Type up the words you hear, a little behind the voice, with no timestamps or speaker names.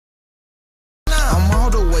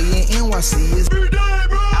I see is every day,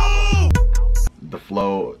 bro. The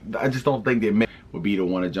flow, I just don't think they would be the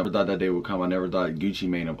one to jump. I thought that day would come. I never thought Gucci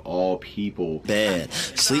Mane of all people. Bad.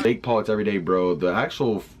 Sleep. Jake Paul, it's everyday, bro. The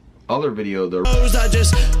actual other video, I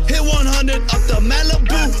just hit 100 up the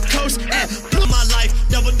Malibu coast and blew my life,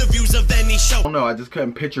 double the views of any show. I don't know, I just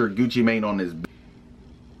couldn't picture Gucci Mane on this.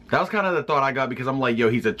 That was kind of the thought I got because I'm like,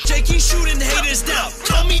 yo, he's a Jakey shooting haters down.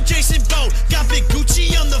 Call me Jason Bowe. Got big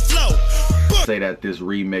Gucci on the flow. Say that this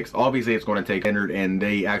remix, obviously it's going to take entered, and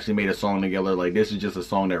they actually made a song together. Like, this is just a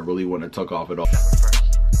song that really wouldn't have took off at all.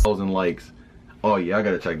 1,000 likes. Oh yeah, I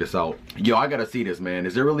gotta check this out. Yo, I gotta see this, man.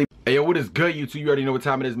 Is it really? Hey, yo, what is good, YouTube? You already know what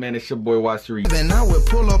time it is, man. It's your boy Y-Series. and I would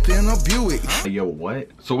pull up in a Buick. Hey, yo, what?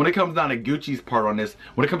 So when it comes down to Gucci's part on this,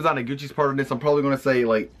 I'm probably gonna say,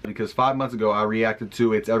 like, because 5 months ago I reacted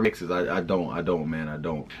to its every mixes. I don't, man, I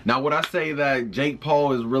don't. Now, would I say that Jake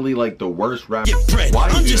Paul is really like the worst rapper? Why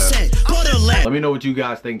do you do that? Let me know what you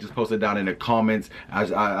guys think. Just post it down in the comments.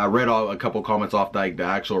 I read a couple comments off like the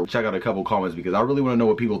actual. Check out a couple comments because I really want to know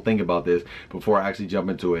what people think about this before I actually jump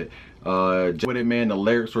into it. With it, man, the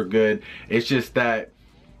lyrics were good. It's just that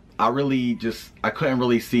I couldn't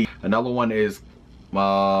really see. Another one is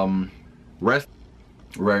rest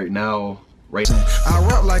right now. I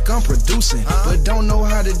rap like I'm producing, but don't know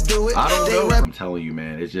how to do it. I don't know. I'm telling you,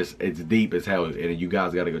 man, it's deep as hell, and you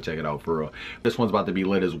guys gotta go check it out for real. This one's about to be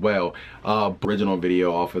lit as well. Original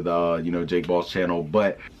video off of the Jake Paul's channel,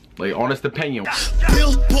 but like, honest opinion,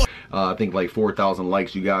 I think like 4,000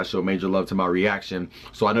 likes. You guys show major love to my reaction,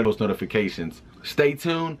 so I know those notifications. Stay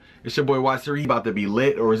tuned. It's your boy Y-Series. About to be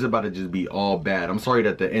lit, or is it about to just be all bad? I'm sorry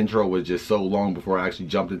that the intro was just so long before I actually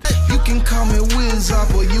jumped into. You can call me Wiz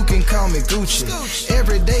Up or you can call me Gucci.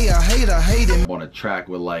 Every day I hate him. On a track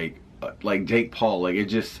with like Jake Paul, like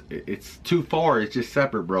it's too far. It's just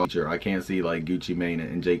separate, bro. I can't see like Gucci Mane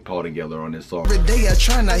and Jake Paul together on this song. Every day I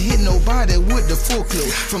try not hit nobody with the full clue.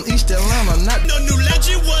 From East Atlanta, not no new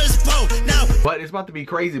legend was Poe. Now, but it's about to be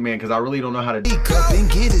crazy, man, because I really don't know how to eat up and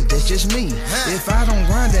get it. That's just me. If I don't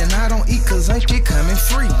grind, then I don't eat, cause ain't shit coming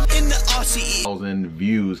free. In the RCE. 1,000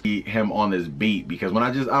 views, him on this beat, because when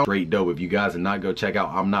I'm straight dope. If you guys did not go check out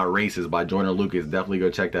I'm Not Racist by Joyner Lucas, definitely go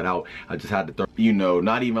check that out. I just had to throw,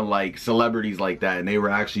 not even like celebrities like that, and they were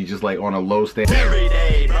actually just like on a low standard. Every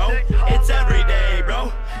day, bro. It's every day,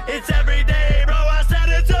 bro. It's every day, bro. I said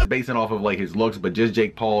it's a basing off of like his looks, but just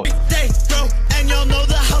Jake Paul. Day, bro. And y'all know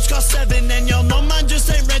the house cost 7, and y'all know mine just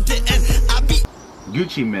ain't rented, and I be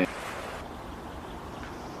Gucci Mane.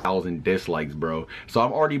 1,000 dislikes, bro. So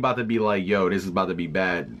I'm already about to be like, yo, this is about to be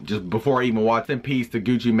bad. Just before I even watch. In peace to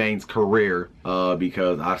Gucci Mane's career,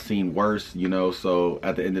 because I've seen worse, so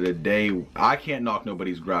at the end of the day, I can't knock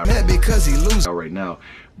nobody's grind because he loses right now.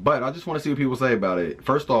 But I just want to see what people say about it.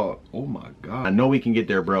 First off, oh my god, I know we can get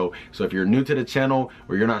there, bro. So if you're new to the channel,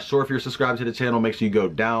 or you're not sure if you're subscribed to the channel, make sure you go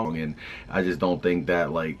down. And I just don't think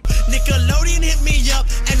that, like, Nickelodeon hit me up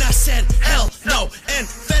and I said hell no, and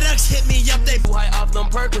FedEx hit me up, they high off them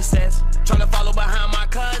Percocets, trying to follow behind my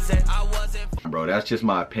cousin. I wasn't, bro, that's just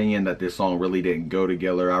my opinion, that this song really didn't go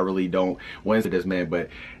together. I really don't want to this, man, but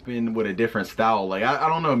been with a different style, like I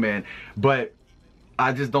don't know, man, but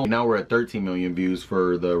I just don't. Now we're at 13 million views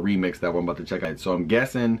for the remix that I'm about to check out. So I'm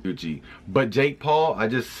guessing Gucci. But Jake Paul, I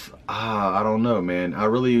don't know, man.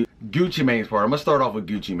 Gucci Mane's part. I'm gonna start off with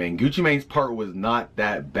Gucci Mane. Gucci Mane's part was not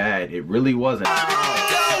that bad. It really wasn't.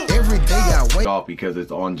 every day I wait off because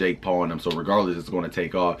it's on Jake Paul and them. So regardless, it's gonna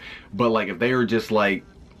take off. But like if they were just like,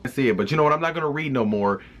 I see it. But you know what? I'm not gonna read no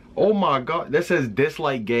more. Oh my god, that says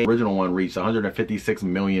dislike game. Original one reached 156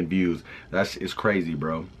 million views. It's crazy,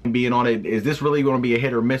 bro. Being on it, is this really going to be a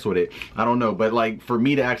hit or miss with it? I don't know, but like for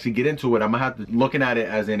me to actually get into it, I'm gonna have to looking at it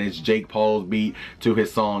as in it's Jake Paul's beat to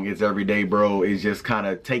his song It's Everyday, bro. Is just kind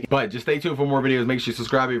of taking. But just stay tuned for more videos. Make sure you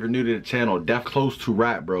subscribe if you're new to the channel. Def close to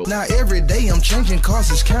rap, bro. now every day I'm changing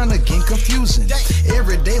cause it's kind of getting confusing.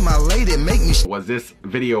 Every day my lady make me. Was this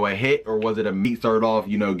video a hit, or was it a meet start off,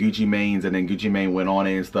 Gucci Mane's, and then Gucci Mane went on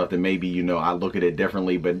it and stuff? Then maybe, I look at it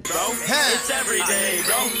differently, but bro, it's every day,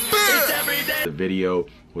 bro. It's every day. The video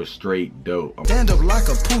was straight dope. Stand up like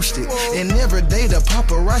a poo stick, and every day the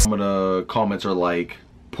paparazzi. Some of the comments are like,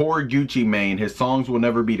 poor Gucci Mane, his songs will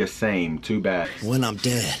never be the same, too bad. When I'm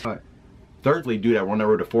dead. Thirdly, do that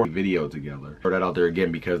whenever the fourth video together. Throw that out there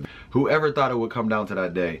again, because whoever thought it would come down to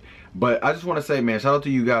that day. But I just want to say, man, shout out to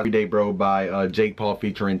you guys. Everyday, bro, by Jake Paul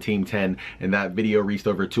featuring Team 10, and that video reached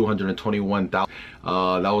over 221,000.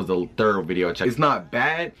 That was the third video I checked. It's not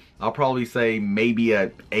bad. I'll probably say maybe a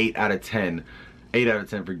 8 out of 10. 8 out of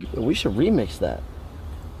 10 for Gucci. We should remix that.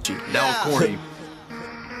 That was corny.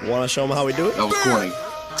 Want to show them how we do it? That was corny.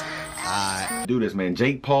 Do this, man.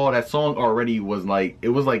 Jake Paul, that song already was like, it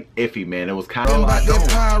was like iffy, man. It was kind of like, that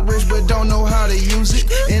power rich, but don't know how to use it.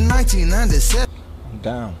 In 1997. I'm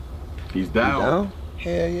down. He's down.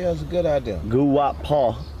 Hell yeah, it's a good idea. Goo-wop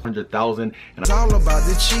Paul. 100,000. It's all about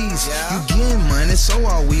the cheese. You getting money, so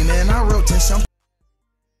are we, man. I wrote 10 something.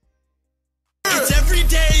 It's every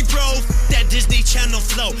day, bro. That Disney Channel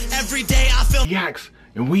flow. Every day I feel Yaks,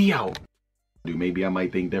 and we out. Dude, maybe I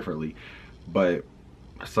might think differently, but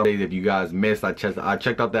some days if you guys missed, I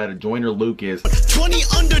checked out that Joyner Lucas 20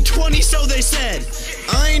 under 20, so they said.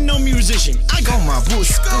 I ain't no musician. I got my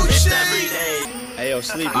bush. It's every day. Hey, yo,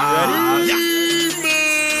 Sleep, you ready?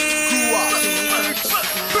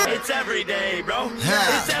 It's every day, bro.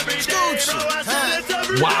 It's every day, bro. I said it's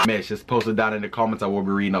every day. wow. Man, just post it down in the comments. I will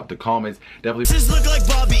be reading up the comments. Definitely. Just look like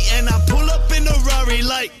Bobby, and I pull up in a Rari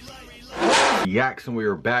like. Yaks, and we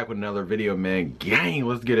are back with another video, man. Gang,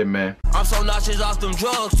 let's get it, man. I'm so nauseous off them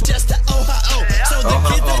drugs. Just the oh, so the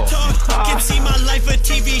kids that talk can see my life a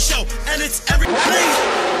TV show, and it's every day.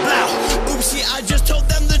 Wow, oopsie, I just told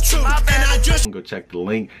them the truth, and I just Go check the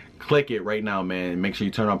link. Click it right now, man. Make sure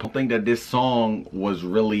you turn on. I think that this song was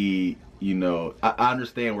really, you know, I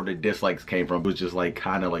understand where the dislikes came from. It was just like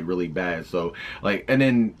kind of like really bad. So like, and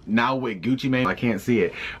then now with Gucci Mane, I can't see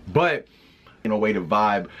it, but you know, way to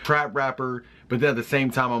vibe, trap rapper. But then at the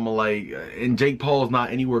same time, I'm like, and Jake Paul's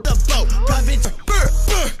not anywhere. the boat.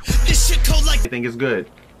 This shit cold like I think it's good.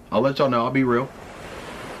 I'll let y'all know. I'll be real.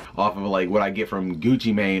 Off of like what I get from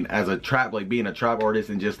Gucci Mane as a trap, like being a trap artist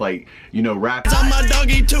and just like, you know, rap. I'm my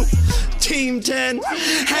doggy too. Team 10.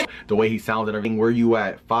 The way he sounds and everything. Where you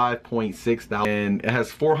at? 5.6 thousand. It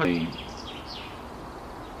has 400.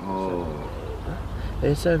 Oh.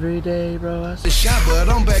 It's every day, bro. The shot, but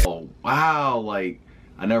I'm back. Oh wow, like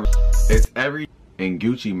I never. It's every and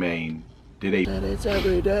Gucci Mane did a. It's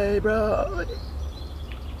every day, bro.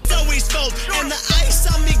 It's always cold, and the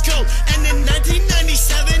ice on me cold. And in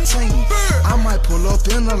 1997, I might pull up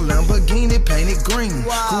in a Lamborghini painted green. Who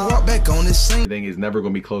walk back on the scene? Thing is never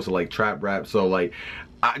gonna be close to like trap rap. So like,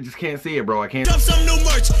 I just can't see it, bro. I can't. drop some new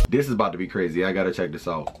merch. This is about to be crazy. I gotta check this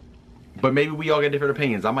out. But maybe we all get different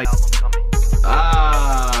opinions. I might.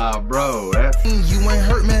 Ah, bro. That's. You ain't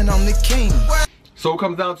hurt, man. I'm the king. So it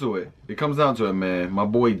comes down to it. It comes down to it, man. My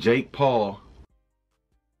boy Jake Paul.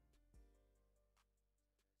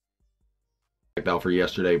 Checked out for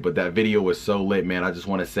yesterday, but that video was so lit, man. I just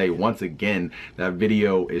want to say once again, that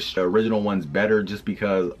video is the original one's better just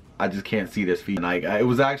because I just can't see this feed. Like it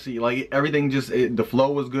was actually like everything just the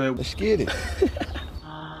flow was good. Let's get it.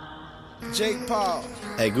 Jake Paul.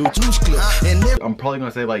 Hey, Gucci. And I'm probably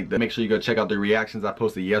gonna say like make sure you go check out the reactions I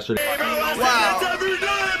posted yesterday. wow.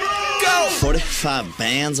 45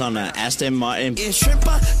 bands on an Aston Martin. And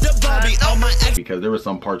shrimpa the Bobby on my ex. Because there were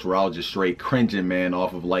some parts where I was just straight cringing, man,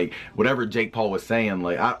 off of like whatever Jake Paul was saying.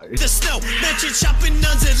 Like The snow, mention shopping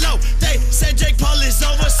nuns at low. They said Jake Paul is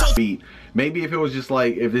over, so beat. Maybe if it was just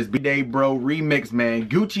like if this B-Day Bro remix, man,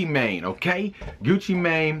 Gucci Mane, okay? Gucci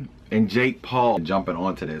Mane and Jake Paul jumping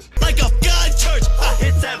onto this. like a God church.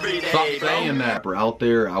 It's every day, Stop saying that. We're out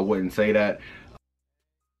there. I wouldn't say that.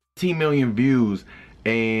 10 million views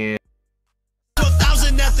and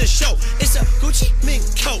 12,000 at the show. It's a Gucci Mane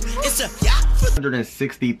coat. It's a yacht.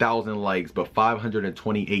 160,000 likes, but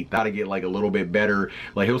 528. Gotta get like a little bit better.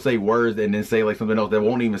 Like he'll say words and then say like something else that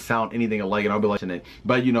won't even sound anything alike, and I'll be like it.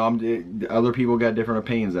 But you know, other people got different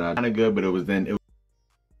opinions, and I kind of good, but it was then.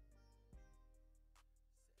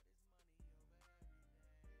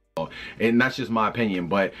 And that's just my opinion,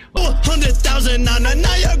 but 100,000 on a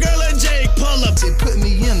now your girl and Jake pull up. They put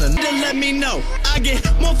me in a. To let me know, I get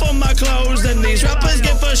more for my clothes than these rappers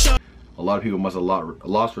get for sure. a lot of people must have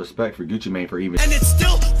lost respect for Gucci Mane for even. And it's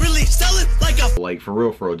still really selling like a. Like for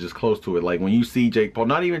real, just close to it. Like when you see Jake Paul,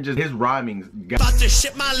 not even just his rhyming. About to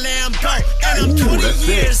ship my Lambo, and I'm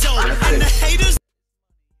 20 years old, and the haters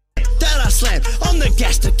that I slam on the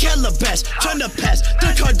gas to kill the best, trying to pass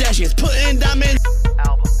the Kardashians, putting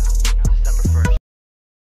diamonds.